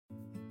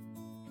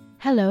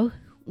Hello,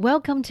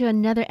 welcome to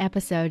another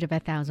episode of A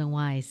Thousand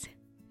Whys.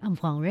 I'm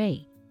Huang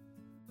Rui.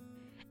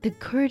 The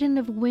curtain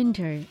of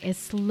winter is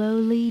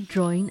slowly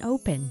drawing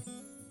open.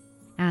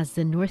 As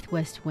the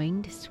northwest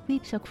wind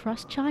sweeps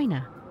across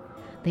China,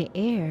 the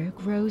air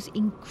grows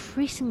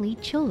increasingly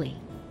chilly.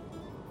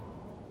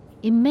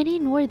 In many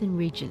northern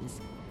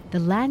regions, the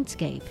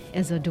landscape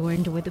is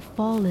adorned with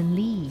fallen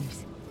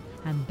leaves,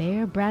 and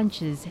bare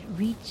branches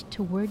reach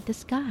toward the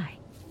sky.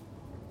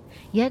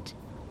 Yet,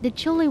 the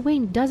chilly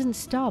wind doesn't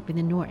stop in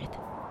the north.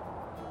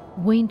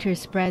 Winter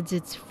spreads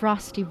its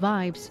frosty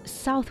vibes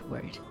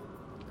southward,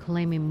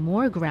 claiming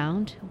more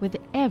ground with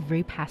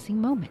every passing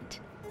moment.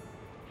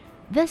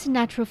 This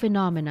natural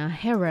phenomena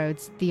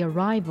heralds the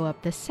arrival of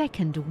the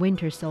second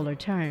winter solar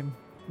term,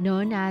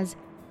 known as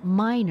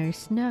minor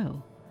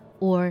snow,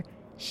 or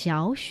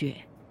Xiaoxue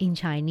in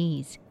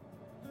Chinese,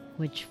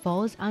 which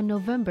falls on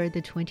November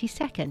the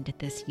 22nd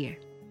this year.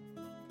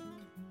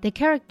 The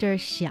character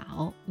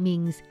xiǎo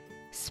means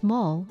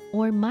small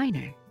or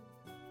minor,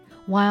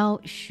 while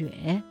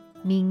xue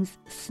means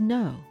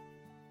snow.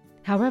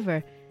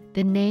 However,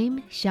 the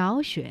name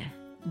Xiaoxue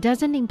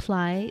doesn't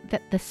imply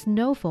that the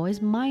snowfall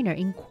is minor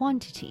in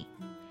quantity,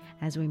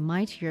 as we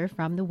might hear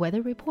from the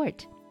weather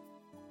report.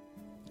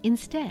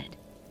 Instead,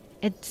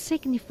 it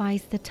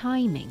signifies the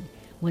timing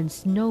when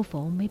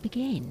snowfall may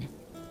begin,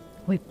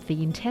 with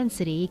the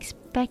intensity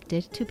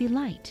expected to be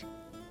light.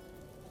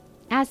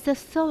 As the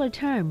solar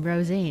term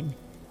rolls in,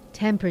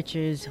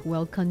 temperatures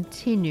will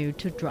continue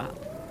to drop,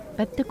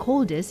 but the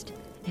coldest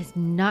is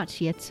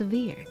not yet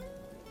severe.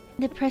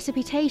 The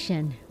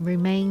precipitation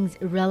remains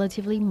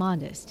relatively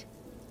modest,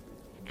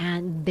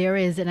 and there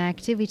is an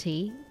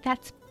activity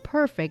that's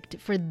perfect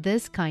for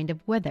this kind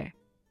of weather: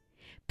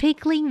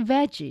 pickling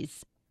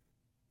veggies.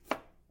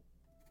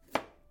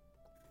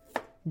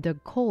 The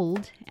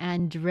cold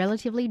and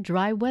relatively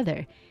dry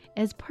weather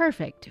is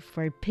perfect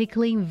for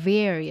pickling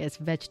various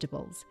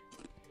vegetables.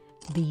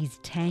 These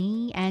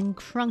tangy and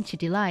crunchy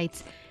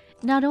delights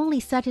not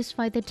only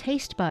satisfy the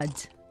taste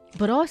buds,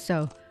 but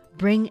also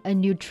bring a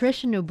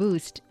nutritional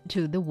boost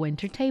to the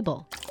winter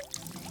table.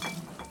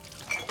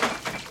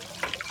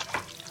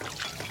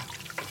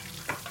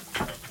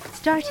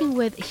 Starting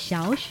with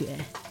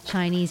Xiaoxue,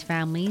 Chinese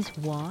families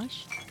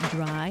wash,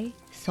 dry,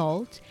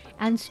 salt,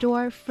 and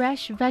store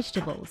fresh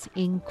vegetables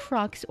in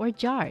crocks or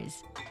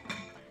jars.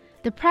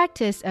 The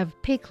practice of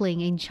pickling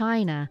in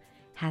China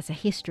has a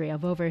history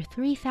of over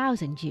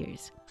 3,000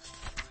 years.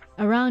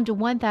 Around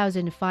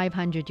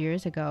 1,500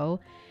 years ago,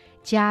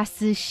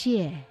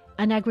 Xiaoxue,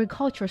 an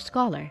agricultural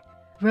scholar,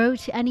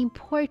 wrote an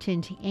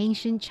important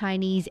ancient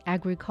Chinese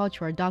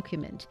agricultural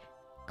document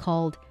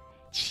called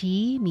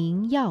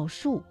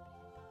xiǎo,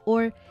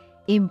 or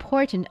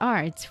Important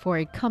Arts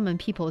for Common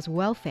People's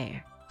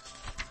Welfare.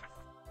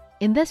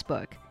 In this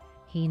book,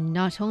 he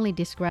not only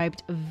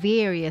described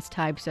various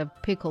types of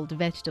pickled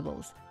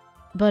vegetables,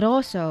 but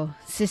also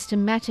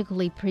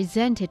systematically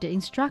presented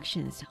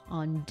instructions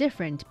on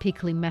different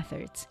pickling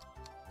methods.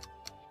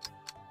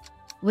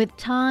 With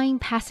time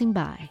passing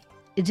by,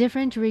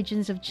 different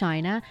regions of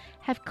China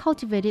have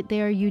cultivated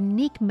their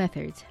unique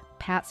methods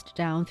passed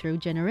down through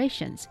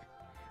generations,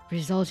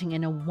 resulting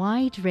in a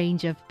wide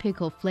range of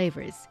pickle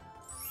flavors.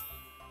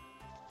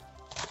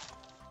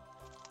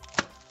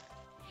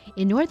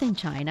 In northern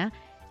China,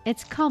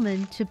 it's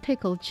common to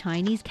pickle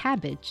Chinese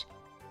cabbage,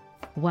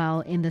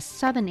 while in the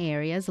southern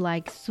areas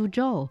like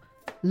Suzhou,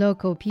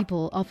 local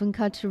people often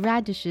cut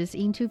radishes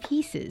into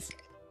pieces,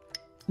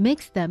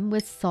 mix them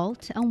with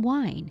salt and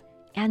wine,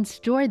 and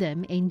store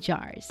them in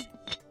jars.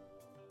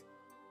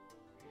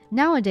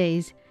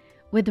 Nowadays,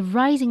 with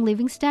rising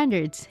living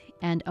standards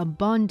and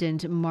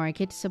abundant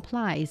market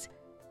supplies,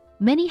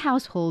 many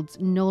households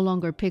no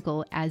longer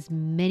pickle as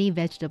many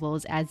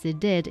vegetables as they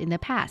did in the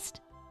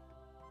past.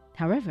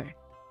 However,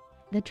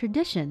 the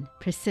tradition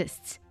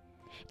persists,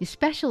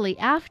 especially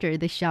after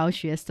the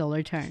Xiaoxue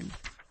solar term.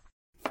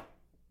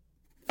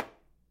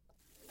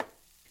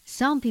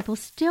 Some people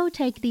still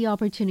take the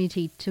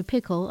opportunity to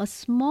pickle a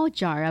small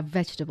jar of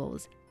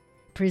vegetables,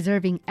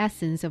 preserving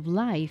essence of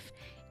life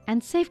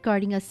and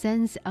safeguarding a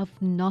sense of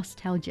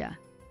nostalgia.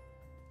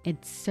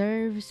 It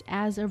serves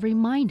as a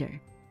reminder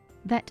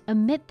that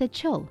amid the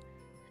chill,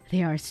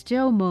 there are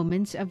still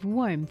moments of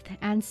warmth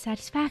and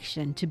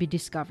satisfaction to be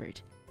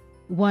discovered,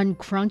 one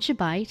crunchy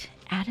bite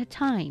at a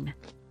time.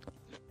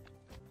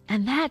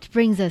 And that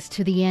brings us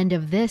to the end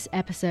of this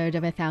episode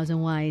of A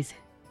Thousand Whys.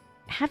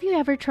 Have you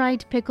ever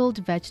tried pickled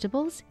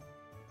vegetables?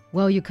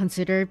 Will you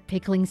consider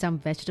pickling some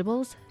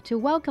vegetables to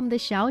welcome the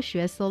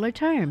Xiaoxue solar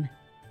term?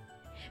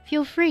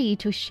 Feel free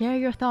to share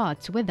your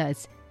thoughts with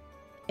us.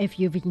 If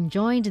you've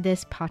enjoyed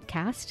this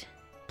podcast,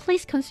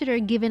 please consider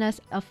giving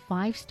us a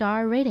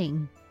 5-star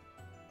rating.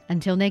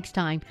 Until next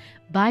time,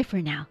 bye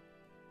for now.